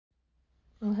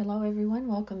Well, hello everyone.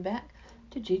 Welcome back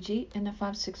to Gigi in the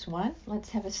 561. Let's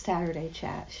have a Saturday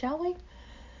chat, shall we?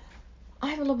 I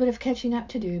have a little bit of catching up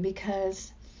to do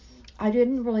because I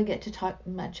didn't really get to talk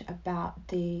much about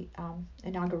the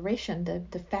inauguration,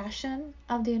 the fashion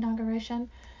of the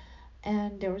inauguration,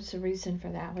 and there was a reason for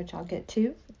that, which I'll get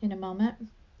to in a moment.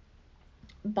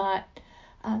 But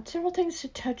several things to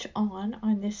touch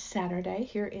on this Saturday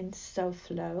here in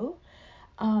SoFlo.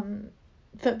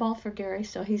 Football for Gary,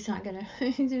 so he's not gonna.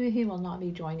 He will not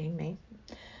be joining me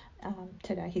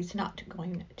today. He's not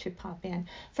going to pop in.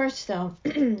 First, though,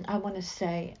 I want to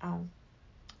say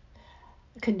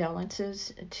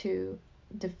condolences to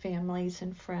the families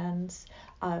and friends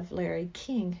of Larry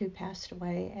King, who passed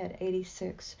away at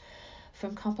 86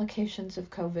 from complications of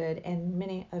COVID and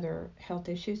many other health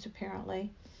issues,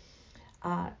 apparently.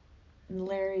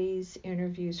 Larry's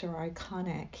interviews are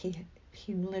iconic.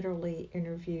 He literally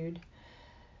interviewed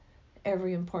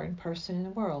every important person in the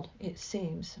world, it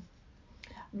seems.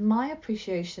 My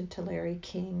appreciation to Larry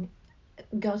King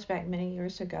goes back many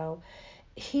years ago.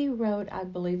 He wrote, I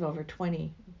believe, over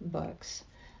 20 books.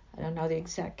 I don't know the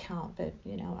exact count, but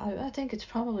I think it's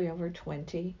probably over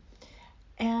 20.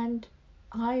 And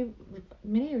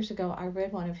many years ago, I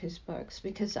read one of his books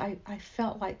because I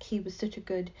felt like he was such a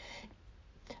good,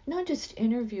 not just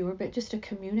interviewer, but just a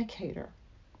communicator.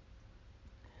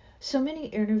 So many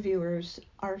interviewers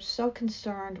are so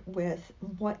concerned with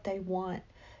what they want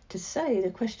to say,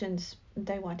 the questions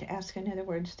they want to ask, in other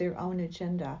words, their own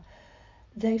agenda.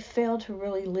 They fail to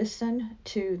really listen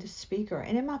to the speaker.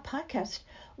 And in my podcast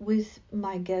with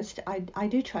my guest, I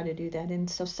do try to do that. And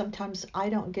so sometimes I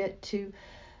don't get to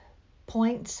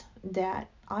points that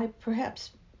I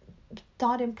perhaps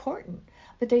thought important,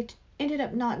 but they ended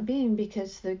up not being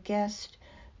because the guest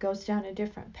goes down a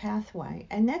different pathway.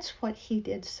 And that's what he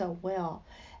did so well.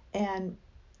 And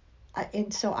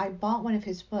so I bought one of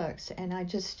his books, and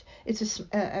it's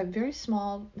a very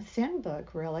small, thin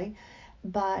book, really,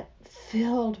 but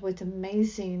filled with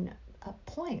amazing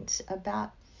points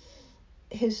about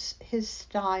his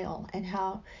style and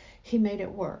how he made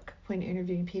it work when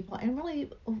interviewing people. And really,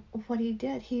 what he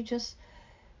did, he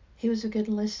was a good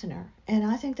listener. And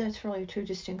I think that's really true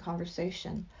just in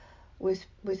conversation with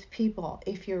people.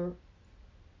 If you're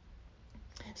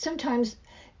sometimes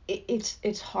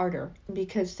it's harder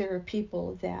because there are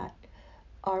people that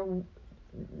are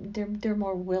they're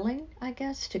more willing, I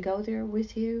guess, to go there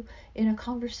with you in a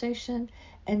conversation,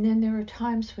 and then there are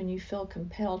times when you feel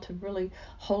compelled to really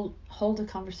hold the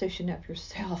conversation up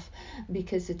yourself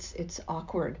because it's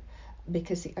awkward,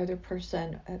 because the other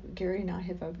person, Gary and I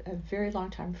have a very long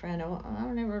time friend. I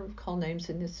don't ever call names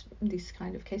in these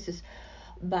kind of cases,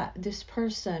 but this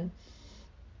person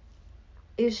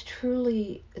is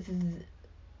truly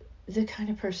the kind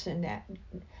of person that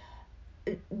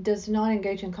does not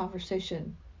engage in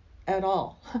conversation at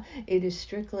all. It is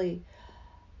strictly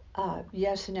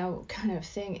yes no kind of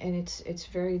thing, and it's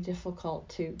very difficult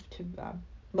to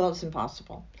well, it's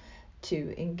impossible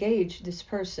to engage this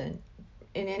person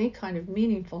in any kind of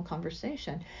meaningful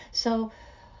conversation. So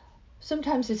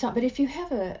sometimes it's not, but if you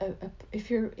have if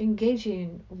you're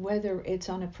engaging, whether it's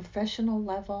on a professional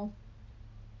level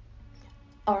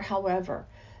or however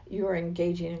you're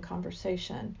engaging in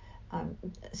conversation,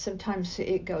 sometimes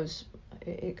it goes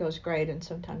great, and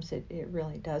sometimes it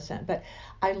really doesn't. But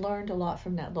I learned a lot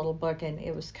from that little book, and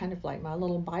it was kind of like my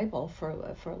little Bible for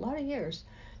a lot of years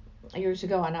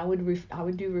ago. And I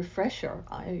would do refresher.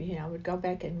 I would go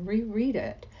back and reread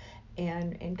it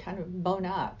and kind of bone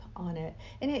up on it.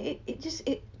 And it just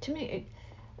to me,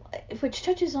 which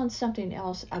touches on something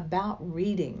else about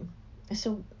reading.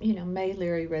 So may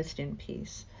Larry rest in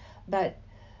peace. But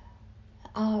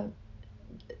uh,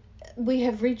 we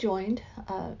have rejoined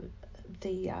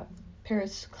the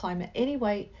Paris climate.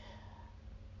 Anyway,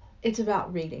 it's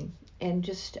about reading and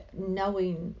just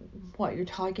knowing what you're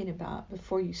talking about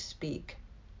before you speak.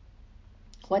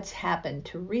 What's happened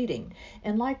to reading?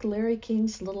 And like Larry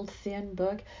King's little thin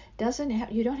book,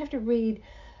 you don't have to read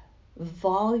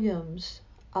volumes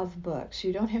of books.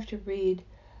 You don't have to read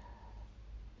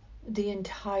the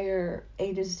entire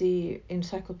A to Z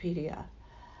encyclopedia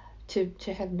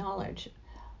to have knowledge.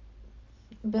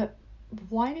 But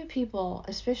why do people,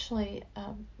 especially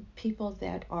people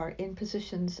that are in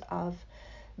positions of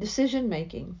decision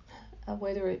making,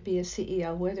 whether it be a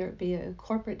CEO, whether it be a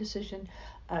corporate decision,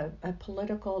 a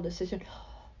political decision,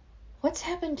 what's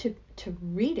happened to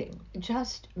reading,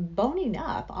 just boning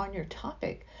up on your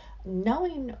topic,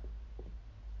 knowing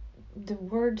the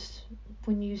words,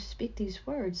 when you speak these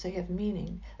words, they have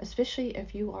meaning, especially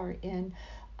if you are in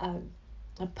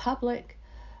a public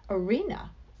arena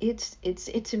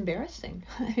it's embarrassing.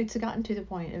 It's gotten to the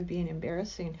point of being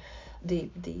embarrassing. The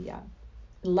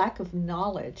lack of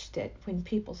knowledge that when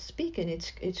people speak, and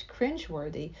it's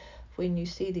cringeworthy when you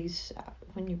see these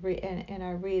when you read, and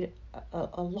I read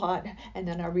a lot, and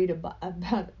then I read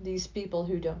about these people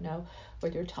who don't know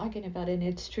what they're talking about, and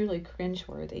it's truly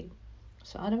cringeworthy.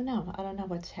 So I don't know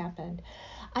what's happened.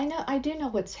 I do know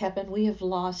what's happened. We have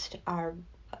lost our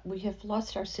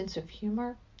sense of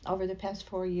humor over the past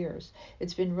 4 years.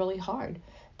 It's been really hard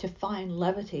to find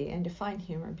levity and to find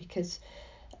humor because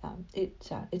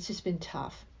it's just been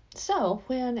tough. So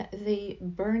when the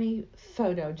Bernie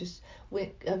photo just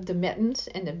went of the mittens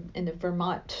and the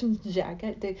Vermont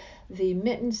jacket, the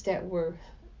mittens that were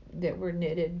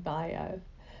knitted by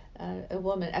a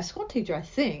woman, a school teacher, I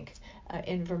think,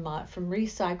 in Vermont from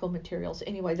recycled materials.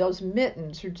 Anyway, those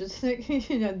mittens are just,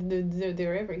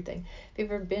 they're everything. If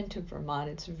you've ever been to Vermont,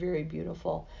 it's a very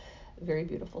beautiful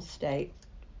state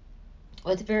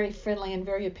with very friendly and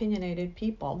very opinionated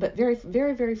people, but very,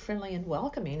 very, very friendly and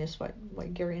welcoming is what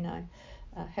Gary and I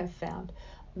have found.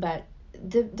 But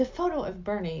the photo of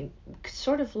Bernie,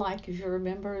 sort of like if you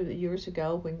remember years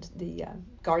ago when the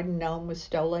garden gnome was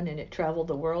stolen and it traveled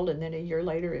the world, and then a year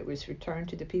later it was returned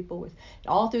to the people with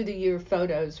all through the year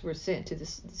photos were sent to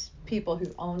this people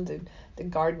who owned the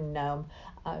garden gnome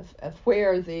of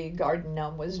where the garden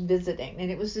gnome was visiting, and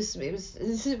it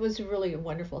was really a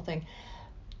wonderful thing.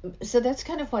 So that's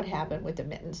kind of what happened with the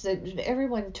mittens.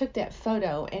 Everyone took that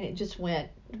photo and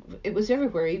it was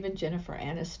everywhere. Even Jennifer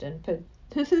Aniston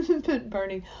put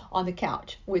Bernie on the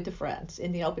couch with the Friends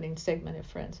in the opening segment of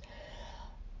Friends.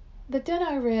 But then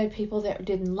I read people that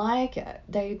didn't like it.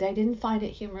 They didn't find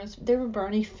it humorous. They were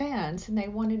Bernie fans and they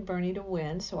wanted Bernie to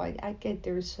win. So I get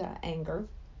there's anger.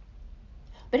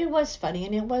 But it was funny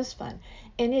and it was fun.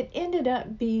 And it ended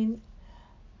up being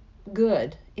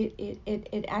good.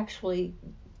 It actually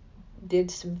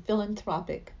did some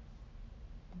philanthropic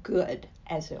good,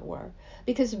 as it were,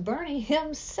 because Bernie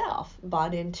himself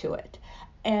bought into it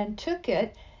and took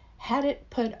it, had it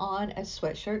put on a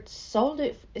sweatshirt, sold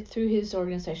it through his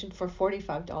organization for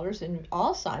 $45 in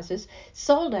all sizes,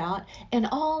 sold out, and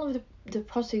all of the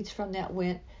proceeds from that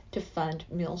went to fund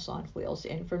Meals on Wheels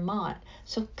in Vermont.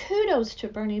 So kudos to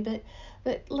Bernie, but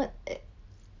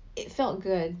it felt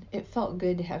good. It felt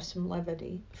good to have some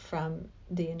levity from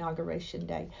the inauguration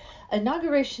day.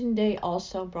 Inauguration day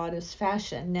also brought us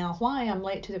fashion. Now, why I'm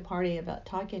late to the party about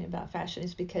talking about fashion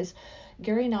is because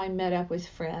Gary and I met up with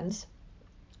friends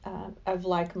of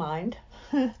like mind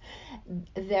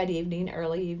that evening,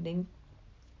 early evening,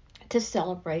 to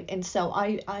celebrate. And so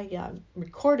I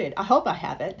recorded, I hope I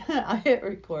have it, I hit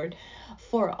record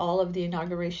for all of the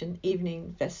inauguration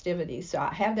evening festivities. So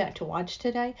I have that to watch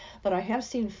today, but I have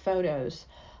seen photos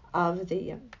of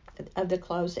the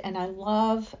clothes, and I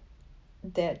love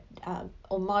that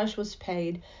homage was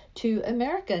paid to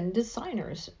American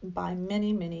designers by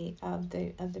many of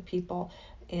the people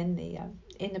in the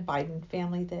Biden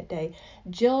family that day.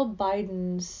 Jill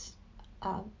Biden's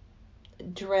uh,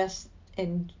 dress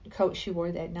and coat she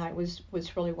wore that night was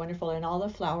really wonderful, and all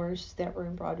the flowers that were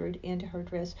embroidered into her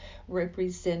dress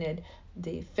represented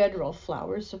the federal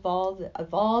flowers of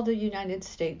all the United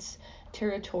States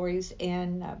territories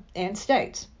and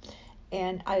states,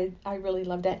 and I really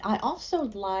loved that. I also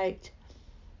liked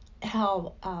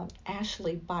how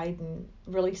Ashley Biden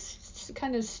really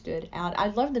kind of stood out. I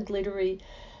love the glittery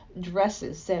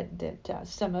dresses that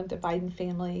some of the Biden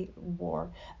family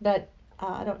wore, but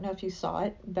I don't know if you saw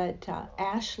it, but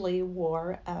Ashley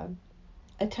wore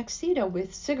a tuxedo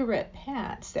with cigarette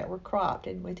hats that were cropped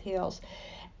and with heels,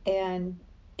 and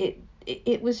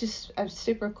it was just a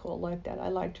super cool look that I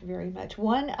liked very much.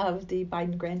 One of the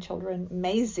Biden grandchildren,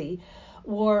 Maisie,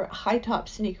 wore high top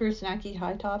sneakers, Nike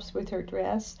high tops with her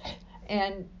dress,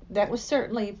 and that was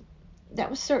certainly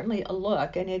a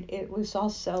look, and it was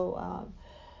also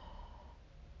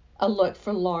a look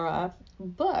for Laura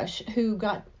Bush, who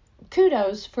got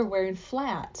kudos for wearing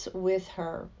flats with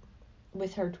her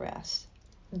dress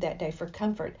that day for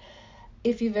comfort.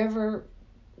 If you've ever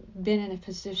been in a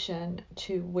position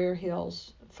to wear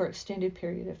heels for extended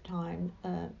period of time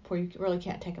where you really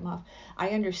can't take them off, I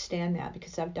understand that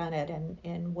because I've done it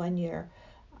in 1 year.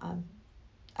 Um,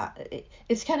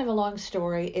 it's kind of a long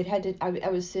story. It had to. I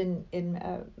was in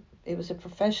it was a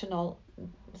professional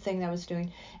thing that I was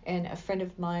doing, and a friend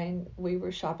of mine, we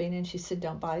were shopping, and she said,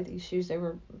 "Don't buy these shoes. They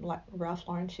were like Ralph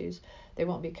Lauren shoes. They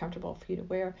won't be comfortable for you to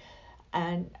wear."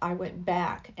 And I went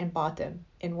back and bought them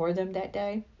and wore them that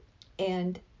day,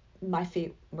 and my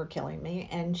feet were killing me.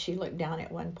 And she looked down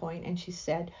at one point and she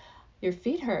said, "Your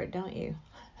feet hurt, don't you?"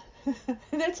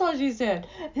 That's all she said.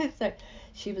 It's like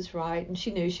she was right, and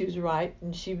she knew she was right,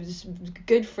 and she was a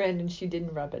good friend, and she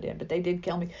didn't rub it in. But they did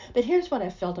kill me. But here's what I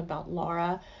felt about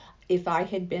Laura. If I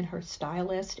had been her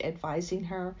stylist advising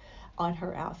her on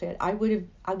her outfit, I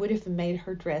would have made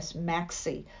her dress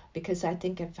maxi, because I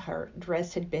think if her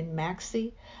dress had been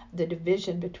maxi, the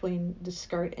division between the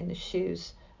skirt and the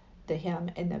shoes, the hem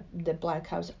and the black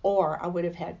hose, or I would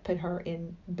have had put her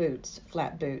in boots,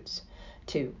 flat boots,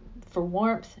 too, for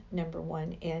warmth, number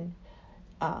one, and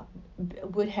uh,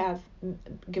 would have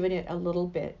given it a little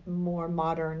bit more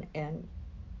modern and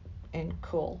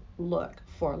cool look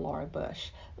for Laura Bush.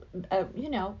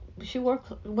 She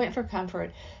went for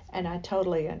comfort, and I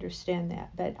totally understand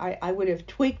that. But I would have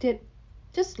tweaked it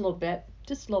just a little bit,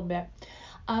 just a little bit.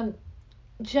 Um,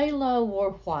 J Lo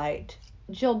wore white.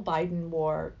 Jill Biden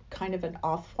wore kind of an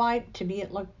off-white. To me,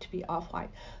 it looked to be off-white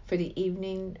for the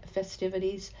evening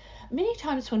festivities. Many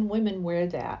times when women wear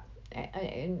that,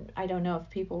 and I don't know if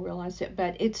people realize it,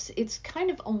 but it's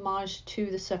kind of homage to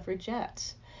the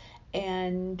suffragettes.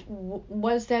 And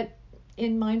was that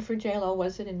in mind for J Lo?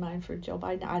 Was it in mind for Joe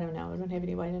Biden? I don't know. I don't have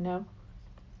any way to know.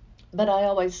 But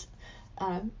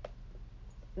um,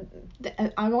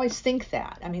 I always think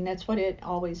that. I mean, that's what it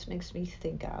always makes me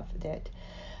think of.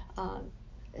 Um,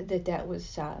 that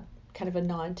was kind of a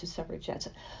nod to suffragettes.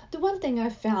 The one thing I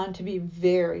found to be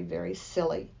very, very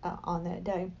silly on that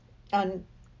day, on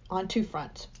on two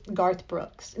fronts, Garth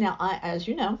Brooks. Now, as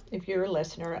you know, if you're a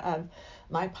listener of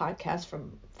my podcast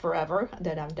from forever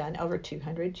that I've done over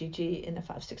 200, GG in the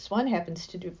 561 happens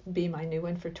to be my new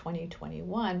one for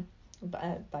 2021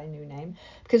 by new name,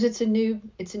 because it's a new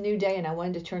day and I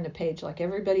wanted to turn the page like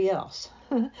everybody else.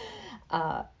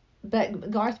 uh, but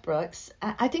Garth Brooks,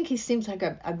 I think he seems like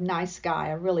a nice guy.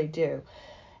 I really do.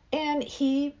 And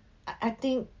I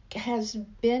think, has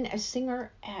been a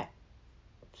singer at,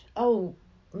 oh,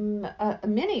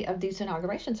 many of these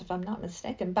inaugurations, if I'm not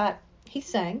mistaken. But he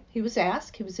sang, he was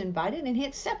asked, he was invited, and he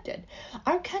accepted.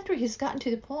 Our country has gotten to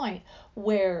the point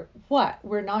where, what,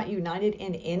 we're not united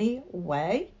in any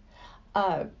way?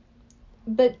 Uh,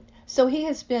 but so he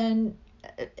has been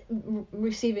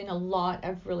receiving a lot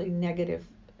of really negative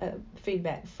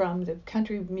feedback from the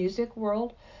country music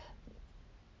world.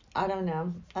 I don't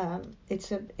know.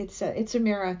 It's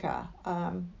America.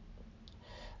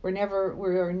 We're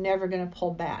never going to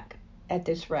pull back at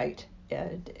this rate.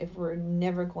 If we're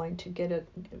never going to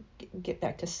get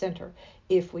back to center,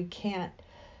 if we can't,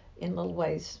 in little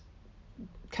ways,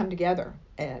 come together,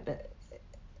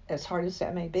 as hard as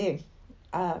that may be.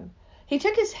 Um, he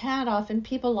took his hat off, and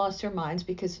people lost their minds,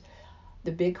 because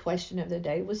the big question of the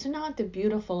day was not the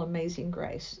beautiful, amazing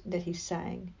grace that he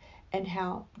sang, and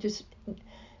how just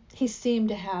he seemed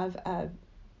to have.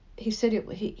 He said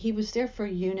he was there for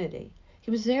unity.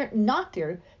 He was there, not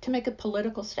there to make a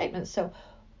political statement. So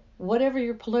whatever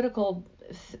your political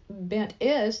bent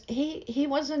is, he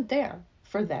wasn't there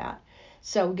for that.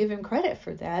 So give him credit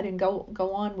for that, and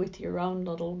go on with your own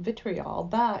little vitriol.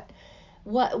 But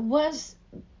what was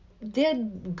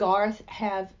did Garth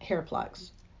have hair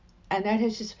plugs? And that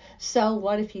has just, so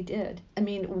what if he did? I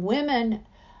mean, women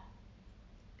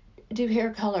do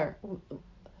hair color.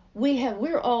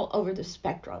 We're all over the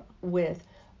spectrum with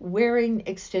wearing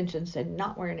extensions and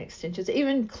not wearing extensions,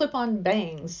 even clip-on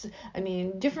bangs. I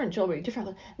mean, different jewelry,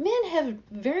 different. Men have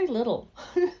very little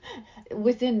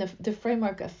within the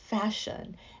framework of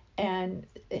fashion, and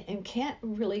can't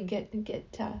really get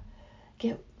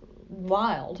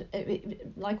wild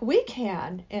like we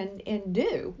can and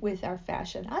do with our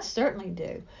fashion. I certainly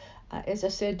do. As I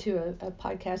said to a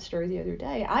podcaster the other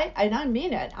day, I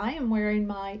mean it. I am wearing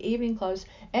my evening clothes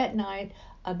at night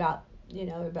about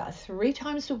 3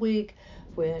 times a week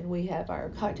when we have our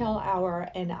cocktail hour,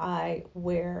 and I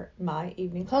wear my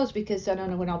evening clothes because I don't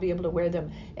know when I'll be able to wear them,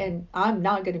 and I'm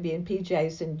not going to be in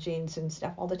PJs and jeans and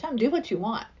stuff all the time. Do what you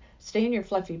want. Stay in your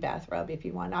fluffy bathrobe if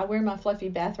you want. I wear my fluffy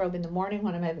bathrobe in the morning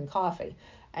when I'm having coffee,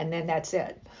 and then that's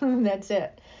it. That's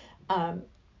it. Um,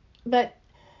 but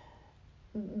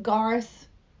Garth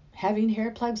having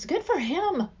hair plugs, good for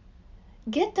him.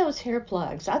 Get those hair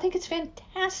plugs. I think it's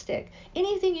fantastic.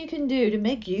 Anything you can do to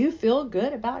make you feel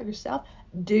good about yourself,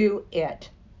 do it.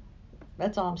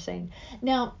 That's all I'm saying.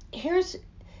 Now, here's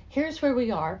where we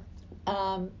are.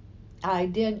 Um,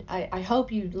 I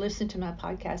hope you listened to my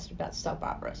podcast about soap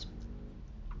operas.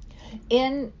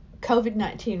 In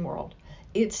COVID-19 world,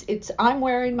 I'm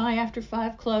wearing my after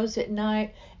five clothes at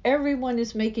night. Everyone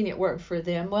is making it work for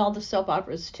them. Well, the soap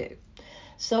operas too.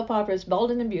 soap operas, Bold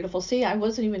and the Beautiful. See, I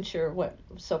wasn't even sure what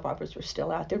soap operas were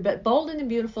still out there, but Bold and the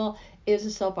Beautiful is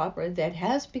a soap opera that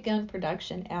has begun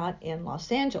production out in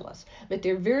Los Angeles. But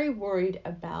they're very worried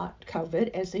about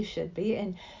COVID, as they should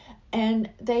be, and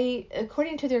they,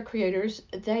 according to their creators,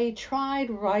 they tried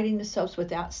writing the soaps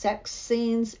without sex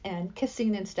scenes and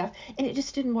kissing and stuff, and it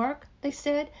just didn't work, they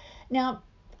said. Now,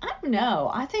 I don't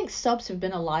know. I think soaps have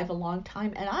been alive a long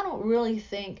time, and I don't really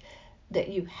think that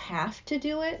you have to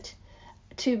do it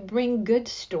to bring good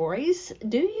stories,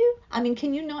 do you? I mean,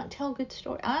 can you not tell good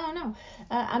stories? I don't know.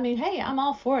 I mean, hey, I'm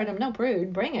all for it. I'm no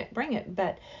prude. Bring it, bring it.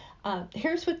 But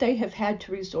here's what they have had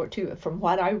to resort to from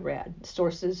what I read,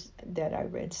 sources that I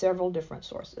read, several different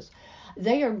sources.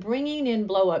 They are bringing in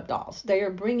blow up dolls. They are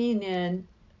bringing in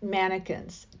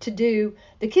mannequins to do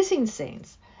the kissing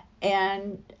scenes.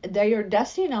 And they are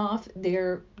dusting off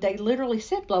they literally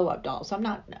said blow up dolls. I'm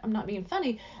not being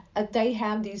funny. They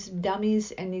have these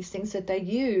dummies and these things that they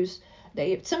use.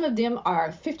 Some of them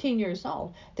are 15 years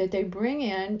old that they bring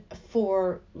in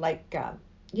for like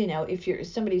if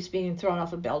somebody's being thrown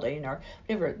off a building or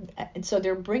whatever, and so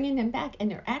they're bringing them back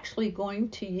and they're actually going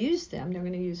to use them. They're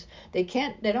going to use. They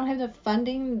don't have the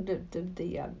funding.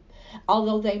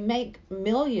 Although they make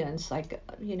millions, like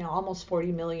almost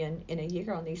 40 million in a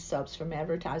year on these subs from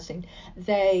advertising,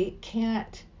 they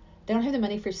can't. They don't have the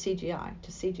money for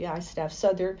CGI stuff.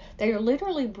 So they are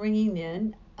literally bringing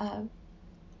in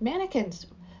mannequins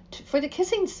for the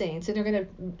kissing scenes, and they're going to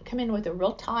come in with a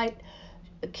real tight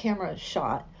camera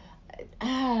shot.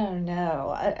 I don't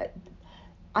know.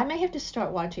 I may have to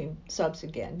start watching subs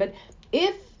again. But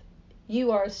if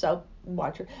you are a soap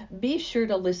watcher, be sure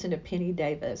to listen to Penny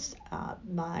Davis,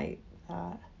 my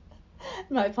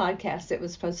my podcast that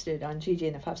was posted on Gigi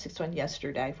and the 561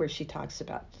 yesterday, where she talks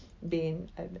about being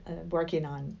working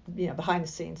on behind the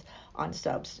scenes on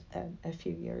subs a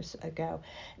few years ago.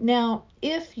 Now,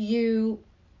 if you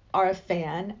are a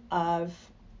fan of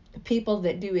people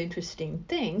that do interesting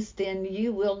things, then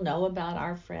you will know about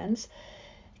our friends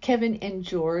Kevin and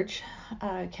George,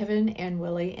 Kevin and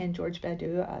Willie and George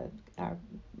Badu, are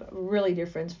really dear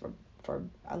friends for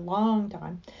a long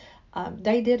time.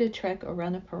 They did a trek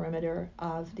around the perimeter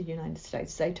of the United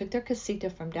States. They took their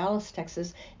casita from Dallas,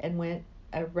 Texas, and went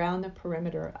around the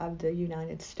perimeter of the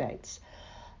United States.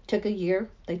 Took a year.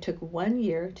 They took 1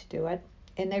 year to do it,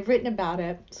 and they've written about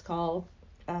it. It's called,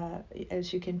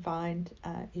 as you can find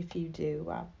if you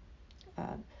do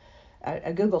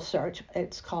a Google search,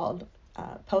 it's called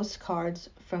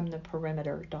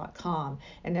postcardsfromtheperimeter.com,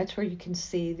 and that's where you can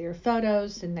see their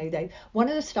photos. And they one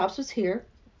of the stops was here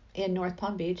in North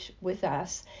Palm Beach with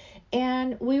us,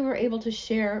 and we were able to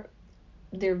share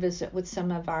their visit with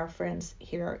some of our friends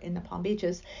here in the Palm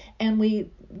Beaches. And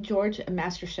George, a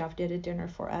master chef, did a dinner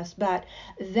for us, but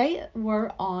they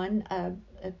were on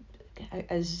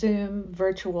a Zoom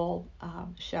virtual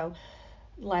show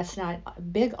last night,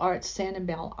 Big Arts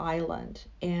Sanibel Island,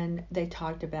 and they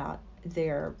talked about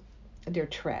their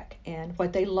trek and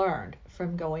what they learned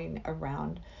from going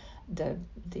around the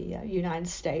United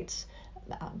States.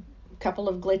 Couple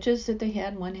of glitches that they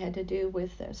had. One had to do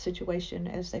with the situation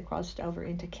as they crossed over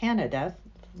into Canada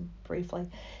briefly.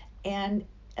 And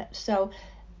so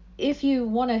if you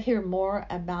want to hear more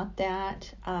about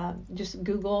that, just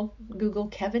Google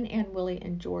Kevin and Willie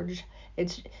and George.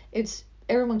 It's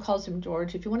everyone calls him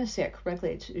George. If you want to say it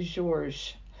correctly, it's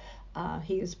Georges.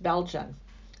 He is Belgian,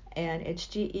 and it's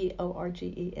Georges.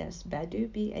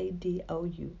 Badu,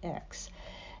 Badaux.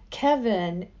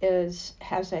 Kevin has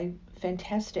a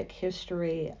fantastic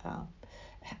history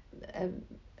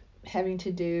having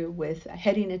to do with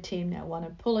heading a team that won a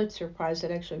Pulitzer Prize,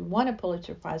 that actually won a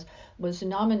Pulitzer Prize, was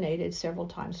nominated several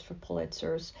times for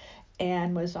Pulitzers,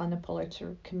 and was on the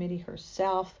Pulitzer Committee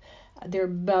herself. They're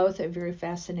both a very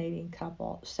fascinating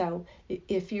couple. So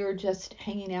if you're just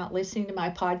hanging out listening to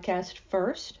my podcast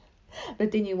first,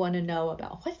 but then you want to know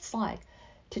about what it's like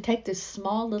to take this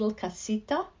small little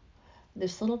casita,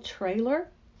 this little trailer,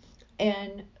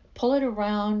 and pull it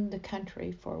around the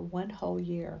country for 1 whole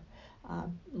year.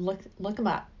 Look them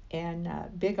up. And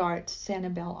Big Arts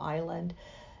Sanibel Island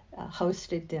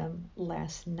hosted them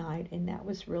last night, and that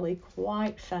was really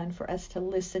quite fun for us to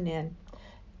listen in.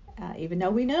 Even though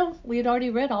we knew we had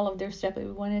already read all of their stuff, but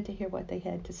we wanted to hear what they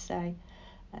had to say.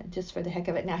 Just for the heck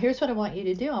of it. Now, here's what I want you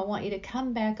to do. I want you to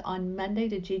come back on Monday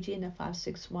to Gigi and the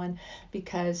 561,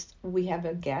 because we have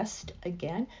a guest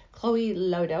again. Chloe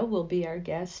Lodo will be our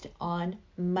guest on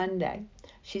Monday.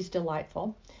 She's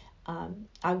delightful.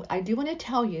 I do want to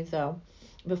tell you, though,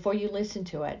 before you listen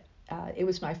to it, it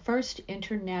was my first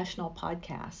international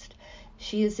podcast.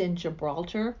 She is in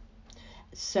Gibraltar,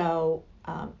 so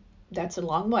that's a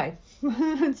long way.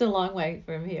 It's a long way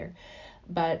from here.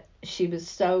 But she was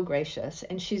so gracious,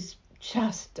 and she's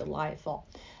just delightful.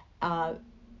 Uh,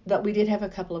 but we did have a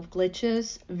couple of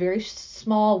glitches, very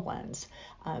small ones.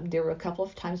 There were a couple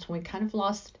of times when we kind of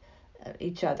lost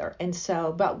each other, and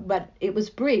so but it was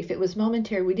brief, it was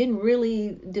momentary. We didn't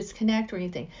really disconnect or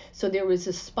anything. So there was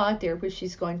a spot there where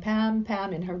she's going Pam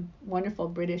Pam in her wonderful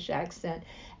British accent,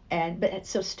 and but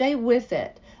so stay with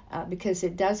it, because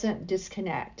it doesn't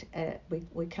disconnect.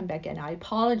 We come back, and I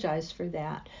apologize for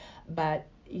that, but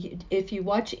if you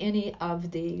watch any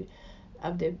of the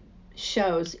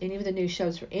shows, any of the new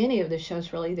shows, or any of the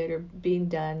shows really that are being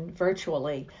done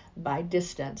virtually by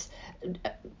distance,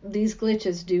 these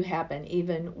glitches do happen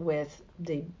even with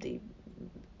the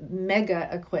mega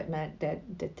equipment that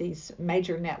these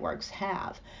major networks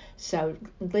have. So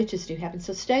glitches do happen.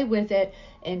 So stay with it,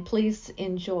 and please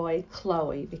enjoy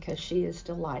Chloe because she is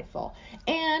delightful.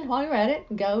 And while you're at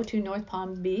it, go to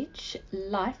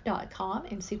northpalmbeachlife.com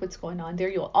and see what's going on there.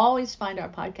 You'll always find our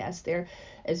podcast there,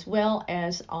 as well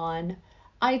as on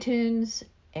iTunes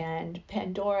and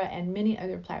Pandora and many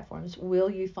other platforms. Will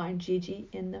you find Gigi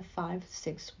in the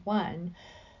 561?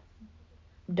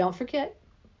 Don't forget,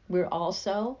 we're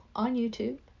also on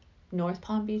YouTube,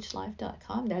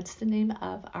 northpalmbeachlife.com. That's the name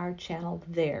of our channel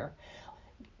there.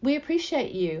 We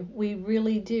appreciate you. We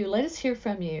really do. Let us hear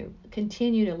from you.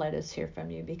 Continue to let us hear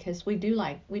from you, because we do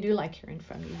like hearing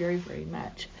from you very, very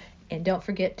much. And don't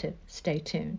forget to stay tuned.